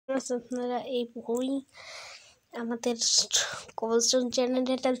আছেন আপনারা? এই বই আমাদের কবলস্টোন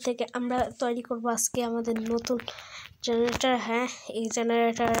জেনারেটর থেকে আমরা তৈরি করব আজকে আমাদের নতুন জেনারেটর। হ্যাঁ, এই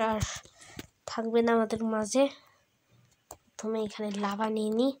জেনারেটর আর থাকবে না আমাদের মাঝে। প্রথমে এখানে লাভা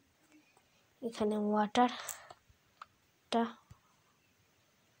নিয়ে নিই, এখানে ওয়াটারটা,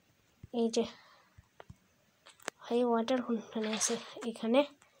 এই যে এই ওয়াটার কোনখানে আছে, এখানে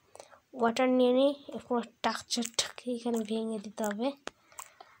ওয়াটার নিয়ে নিই। এরপর টাকচারটাকে এখানে ভেঙে দিতে হবে।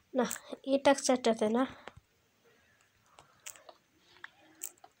 না, এই টাকচারটাতে না,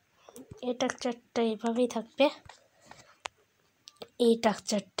 এই টাকচারটা এইভাবেই থাকবে। এই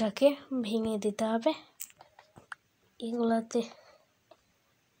টাকচারটাকে ভেঙে দিতে হবে। এগুলাতে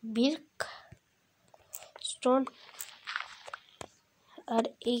বির্ক স্টোন, আর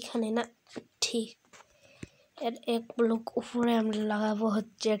এইখানে না, ঠিক এর এক ব্লক উপরে আমরা লাগাবো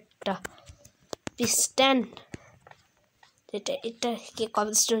হচ্ছে একটা পিস্টন, যেটা এটাকে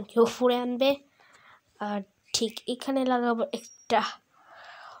কবলস্টোনকে উপরে আনবে। আর ঠিক এখানে লাগাবো একটা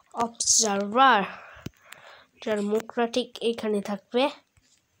অবজারভার, যার মুখটা ঠিক এইখানে থাকবে।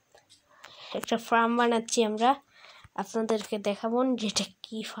 একটা ফার্ম বানাচ্ছি আমরা, আপনাদেরকে দেখাবো যেটা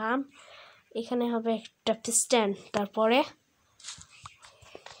কি ফার্ম। এখানে হবে একটা পিস্টন, তারপরে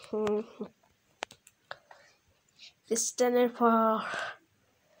পিস্টনের পর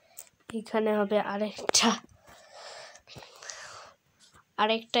এখানে হবে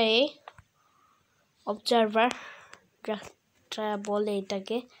আরেকটা এই অবজারভার, যেটা বলে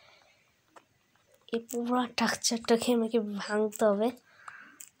এটাকে। এই পুরো স্ট্রাকচারটাকে আমাকে ভাঙতে হবে,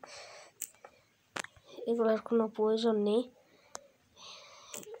 এগুলোর কোনো প্রয়োজন নেই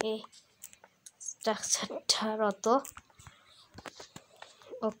এই স্ট্রাকচারটার অত।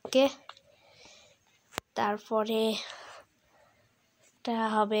 ওকে, তারপরে এটা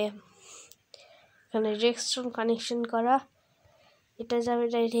হবে এখানে রেডস্টোন কানেকশন করা। এটা যাবে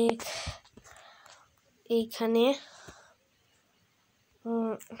ডাইরেক্ট এইখানে,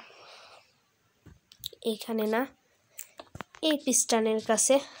 এইখানে না, এই পিস্টনের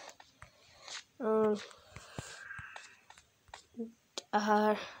কাছে।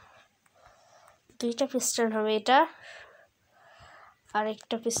 আর দুইটা পিস্টন হবে এটা, আর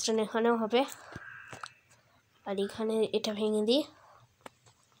একটা পিস্টন এখানেও হবে। আর এখানে এটা ভেঙে দিই,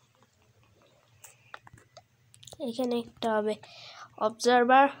 এখানে একটা হবে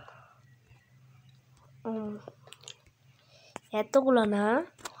অবজারভার। এতগুলো না,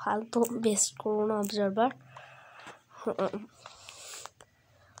 ফালতু বেস্ট করুন অবজারভার।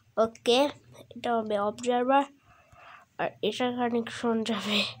 ওকে, এটা হবে অবজারভার। আর এটা কানেকশন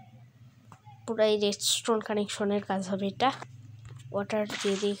যাবে পুরাই রেডস্টোন কানেকশনের কাজ হবে এটা। ওয়াটার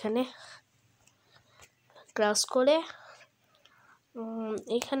দিয়ে দিই এখানে ক্রস করে,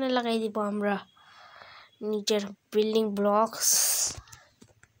 এখানে লাগাই দিব আমরা নিচের বিল্ডিং ব্লকস।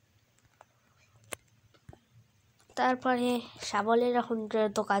 তারপরে শাবলের এখন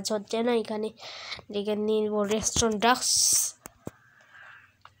তো কাজ হচ্ছে না, এখানে দেখে নিব রেডস্টোন ডাস্ট।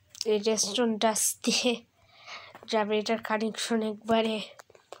 এই রেডস্টোন ডাস্ট দিয়ে যাবে এটার কানেকশন একবারে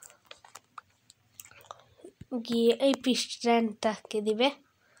গিয়ে এই পিস্টনটাকে দিবে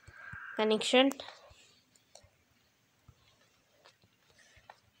কানেকশন।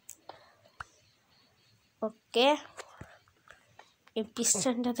 ওকে, এই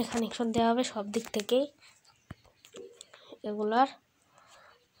পিস্টনটাতে কানেকশন দেওয়া হবে সব দিক থেকেই এগুলার।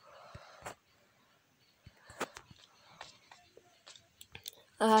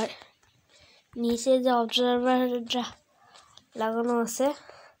 আর নিচে যে অবজারভারটা লাগানো আছে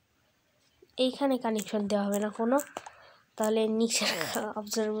এইখানে কানেকশন দেওয়া হবে না কোনো, তাহলে নিচের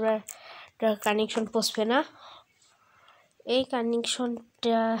অবজারভারটা কানেকশন পৌঁছবে না। এই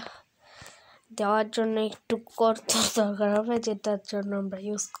কানেকশনটা দেওয়ার জন্য একটু গর্ত দরকার হবে, যেটার জন্য আমরা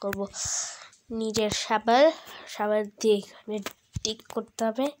ইউজ করব নিজের শাবল দিয়ে এখানে ঠিক করতে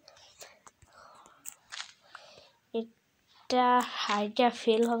হবে। এটা আইডিয়া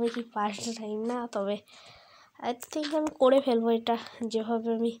ফেল হবে কি ফার্স্ট টাইম না, তবে আই থিঙ্ক আমি করে ফেলবো এটা, যেভাবে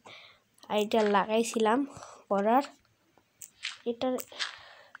আমি আইডিয়া লাগাইছিলাম করার। এটার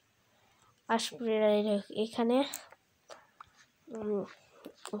আসবে এখানে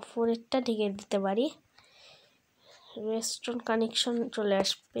উপরেরটা ঢেকে দিতে পারি, রেডস্টোন কানেকশন চলে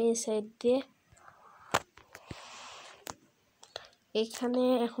আসবে এই সাইড দিয়ে। এখানে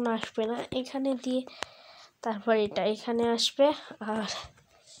এখন আসবে না, এখানে দিয়ে তারপর এটা এখানে আসবে। আর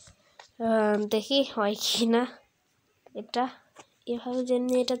দেখি হয় কি না, এটা এভাবে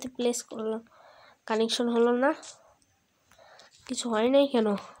যেমনি এটাতে প্লেস করলাম কানেকশন হলো না, কিছু হয় নাই কেন,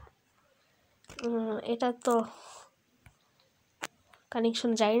 এটা তো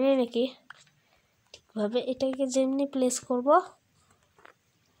কানেকশন যায় নাই নাকি ঠিকভাবে। এটাকে যেমনি প্লেস করব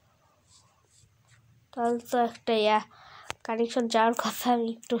তাহলে তো একটা কানেকশন যাওয়ার কথা। আমি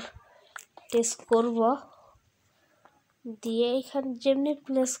একটু টেস্ট করব, দিয়ে এখানে যেমনি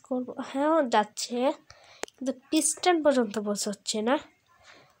প্লেস করব। হ্যাঁ যাচ্ছে, কিন্তু পিস্টন পর্যন্ত পৌঁছচ্ছে না।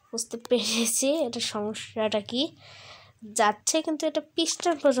 বুঝতে পেরেছি এটা সমস্যাটা কি। যাচ্ছে কিন্তু এটা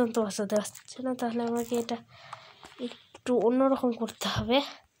পিস্টন পর্যন্ত পৌঁছাতে পারছে না। তাহলে আমাকে এটা একটু অন্যরকম করতে হবে।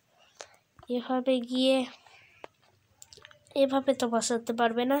 এভাবে গিয়ে এভাবে তো বসাতে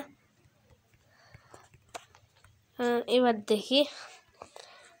পারবে না। এবার দেখি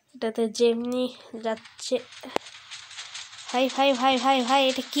এটাতে যেমনি যাচ্ছে। ভাই ভাই ভাই ভাই ভাই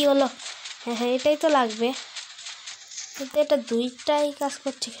এটা কি হলো? হ্যাঁ হ্যাঁ এটাই তো লাগবে, কিন্তু এটা দুইটাই কাজ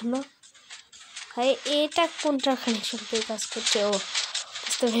করছে কেন? ভাই এটা কোনটার কানেকশন পেয়ে কাজ করছে? ও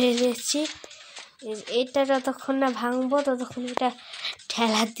বুঝতে পেরেছি, এটা যতক্ষণ না ভাঙবো ততক্ষণ এটা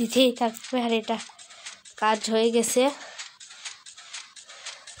ঠেলা দিতেই থাকবে। আর এটা কাজ হয়ে গেছে।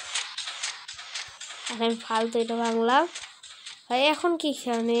 আর আমি ফালতু এটা ভাঙলাম। ভাই এখন কি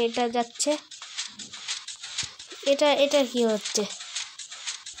কারণে এটা যাচ্ছে? এটা কি হচ্ছে?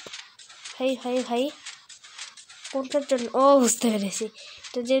 ভাই ভাই ভাই কোনটার জন্য? ও বুঝতে পেরেছি,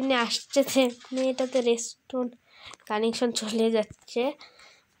 এটা যেমনি আসছে তেমনি এটাতে রেস্টোন কানেকশন চলে যাচ্ছে।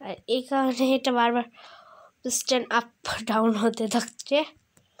 আর এই কারণে এটা বারবার স্ট্যান্ড আপ ডাউন হতে থাকছে।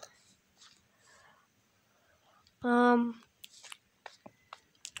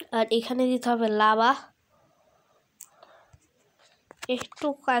 আর এখানে দিতে হবে লাভা। একটু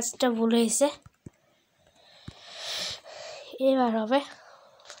কাজটা ভুল হয়েছে, এবার হবে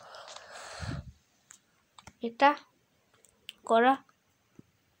এটা করা।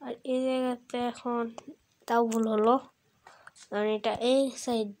 আর এই জায়গাতে এখন তাও ভুল হলো, কারণ এটা এই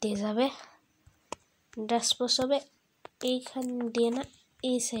সাইড দিয়ে যাবে। ডাস্ট হবে এইখান দিয়ে না,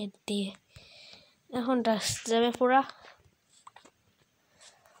 এই সাইড দিয়ে। এখন ডাস্ট যাবে পুরা।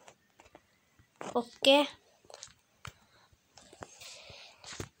 ওকে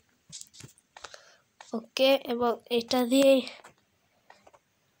ওকে, এবং এটা দিয়ে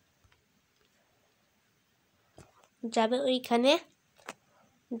যাবে ওইখানে।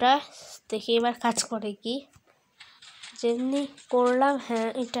 দেখি এবার কাজ করে কি। যেমনি করলাম, হ্যাঁ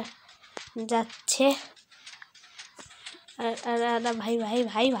এটা যাচ্ছে। আর ভাই ভাই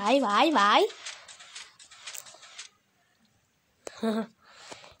ভাই ভাই ভাই ভাই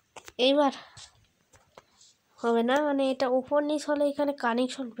এইবার হবে না, মানে এটা উপর নিচ হলে এখানে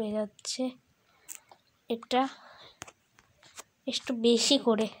কানেকশন পেয়ে যাচ্ছে। এটা একটু বেশি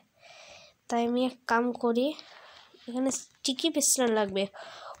করে, তাই আমি এক কাম করি, এখানে স্টিকি পিস্টন লাগবে।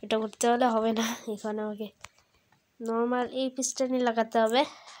 ওটা করতে হলে হবে না, এখানে আমাকে নর্মাল এই পিস্টনই লাগাতে হবে।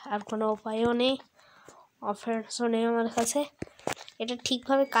 আর কোনো উপায়ও নেই, অপশনও নেই আমার কাছে। এটা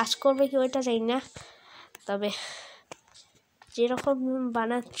ঠিকভাবে কাজ করবে কি ওইটা জানি না, তবে যেরকম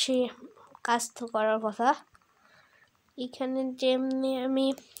বানাচ্ছি কাজ তো করার কথা। এখানে যেমনি আমি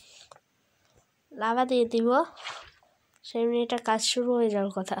লাভা দিয়ে দিব, সেমনি এটা কাজ শুরু হয়ে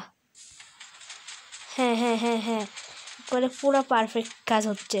যাওয়ার কথা। হ্যাঁ হ্যাঁ হ্যাঁ হ্যাঁ করে পুরো পারফেক্ট কাজ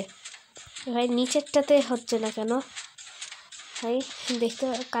হচ্ছে। ভাই নিচেরটাতে হচ্ছে না কেন? ভাই দেখতে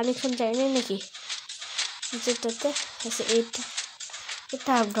কানেকশন যায় না নাকি নিচেরটাতে? আচ্ছা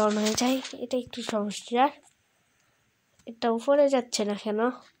এটা আপ ডাউন হয়ে যায়, এটা একটু সমস্যা। এটা উপরে যাচ্ছে না কেন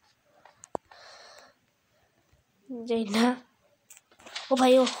যাই না। ও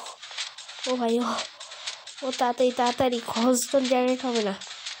ভাই ও ভাই ও তাড়াতাড়ি তাড়াতাড়ি খোঁজজন জেনারেট হবে না।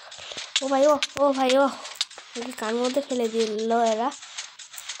 ও ভাই ও ভাই কার মধ্যে ফেলে দিল এরা।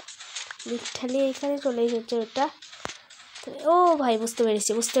 লিটালি এখানে চলে এসেছে ওটা। ও ভাই বুঝতে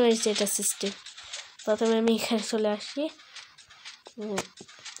পেরেছি এটা সিস্টেম। প্রথমে আমি এখানে চলে আসি,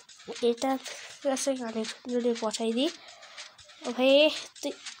 এটা কাছে কানেকশন যদি বসাই দিই। ও ভাই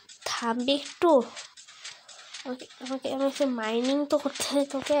তুই থামবি একটু, আমাকে মাইনিং তো করতে হবে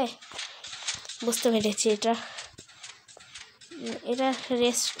তোকে। বুঝতে পেরেছি এটা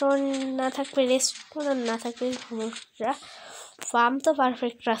রেস্টুরেন্ট না থাকবে সমস্যা। ফার্ম তো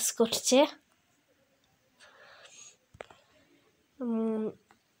পারফেক্ট কাজ করছে।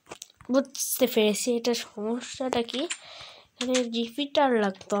 বুঝতে পেরেছি এটা সমস্যাটা কি। এখানে রিপিটার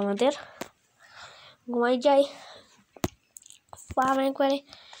লাগতো আমাদের। ঘুমাই যাই, ফার্ম একবারে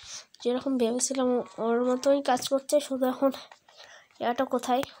যেরকম ভেবেছিলাম ওর মতোই কাজ করছে, শুধু এখন এটা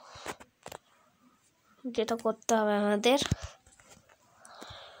কোথায়, যেটা করতে হবে আমাদের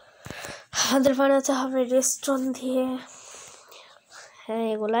বানাতে হবে রেস্টুরেন্ট দিয়ে। হ্যাঁ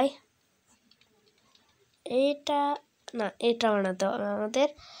এগুলাই, এটা বানাতে হবে আমাদের।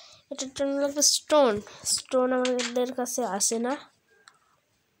 এটার জন্য লাগবে স্টোন আমাদের কাছে আসে না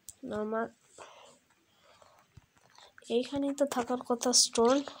নর্মাল। এইখানেই তো থাকার কথা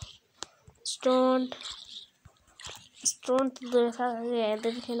স্টোন। স্টোন স্টোন তো দূরে থাকে,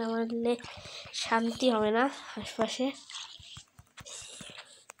 এদেরকে না মারলে শান্তি হবে না আশপাশে।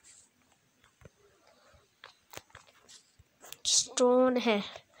 স্টোন, হ্যাঁ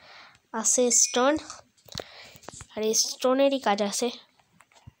আছে স্টোন, আর এই স্টোনেরই কাজ আছে।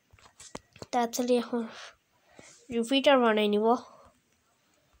 তাড়াতাড়ি এখন রিপিটার বানাই নিব,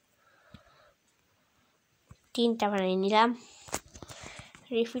 3টা বানাই নিলাম।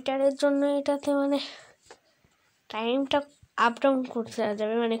 রিপিটারের জন্য এটাতে মানে টাইমটা আপ ডাউন করতে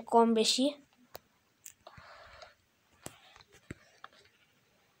যাবে, মানে কম বেশি।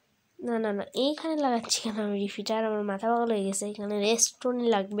 না না না, এইখানে লাগাচ্ছি কেন আমি রিপিটার, আমার মাথা পাগল হয়ে গেছে। এখানে রেস্টোন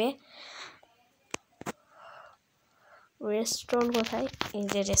লাগবে। রেস্টোন কোথায়? এই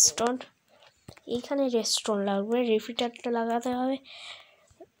যে রেস্টোন, এইখানে রেস্টোন লাগবে। রিপিটারটা লাগাতে হবে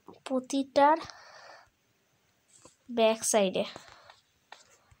প্রতিটার ব্যাক সাইডে।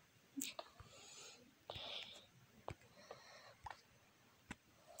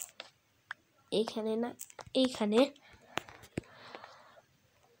 এইখানে না, এইখানে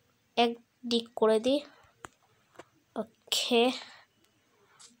এক দিক করে দিই। ওকে,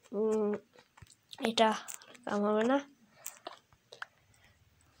 এটা কাম হবে না।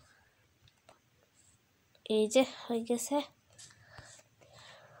 এই যে হয়ে গেছে,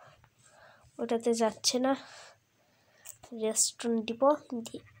 ওটাতে যাচ্ছে না। রেস্টুরেন্ট দিব,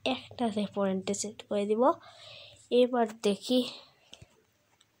 একটাতে পয়েন্টে সেট করে দিব। এবার দেখি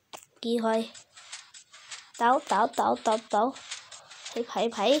কি হয়। তাও তাও তাও তাও তাও ভাই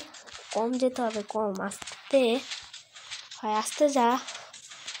ভাই কম যেতে হবে, কম আস্তে ভাই, আস্তে যা।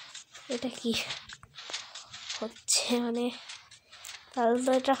 এটা কি হচ্ছে মানে, তাহলে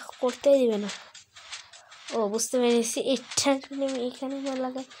তো এটা করতেই দিবে না। ও বুঝতে পেরেছি, এটা যদি আমি এখানে না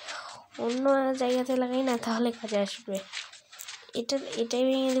লাগাই, অন্য জায়গাতে লাগাই না, তাহলে কাজে আসবে। এটাই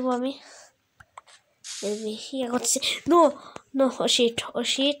ভেঙে দেবো আমি। বেশি করছে, নো নো, ও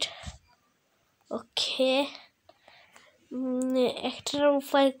শিট। ওকে, একটা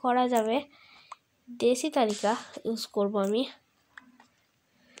উপায় করা যাবে, দেশি তালিকা ইউজ করব আমি।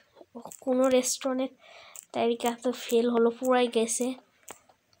 কোনো রেস্টুরেন্টের তালিকা তো ফেল হলো, পুরাই গেছে।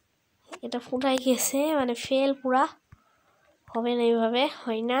 এটা পুরাই গেছে, মানে ফেল পুরা, হবে না, এইভাবে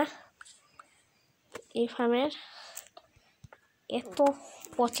হয় না। এই ফার্মের এত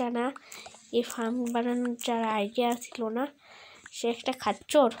পচা না, এই ফার্ম বানানোর যার আইডিয়া ছিল না, সে একটা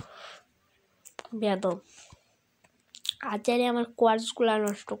খাচ্চর বেয়াদব। আচারে আমার কোয়ার্সগুলো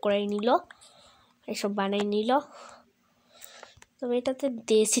নষ্ট করে নিল, এসব বানাই নিল। তবে এটাতে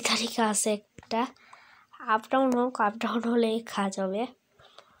দেশি তালিকা আছে একটা, আপ ডাউন হোক, আপ ডাউন হলে কাজ হবে।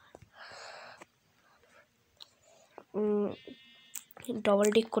 ডবল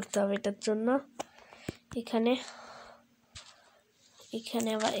টিক করতে হবে এটার জন্য। এখানে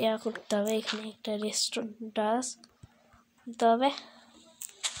আবার এয়া করতে হবে, এখানে একটা রেস্টুরেন্ট দিতে হবে,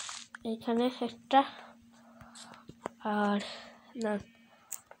 এখানে একটা, আর না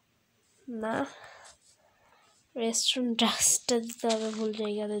না রেস্টুরেন্ট ডাস্টটা দিতে হবে, ভুল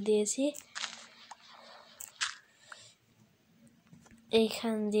জায়গাতে দিয়েছি।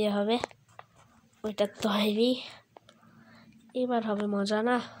 এইখান দিয়ে হবে, ওইটা তৈরি। এবার হবে মজা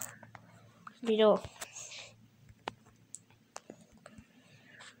না, বিরো।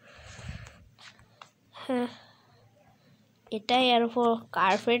 হ্যাঁ, এটাই। আর উপর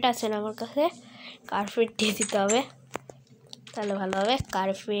কার্পেট আছে না আমার কাছে, কার্পেট দিয়ে দিতে হবে, তাহলে ভালো হবে।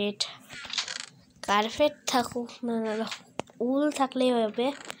 কার্পেট থাকুক না, উল থাকলেই হবে।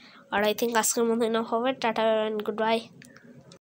 আর আই থিঙ্ক আজকের মতো না হবে। Tata, good bye.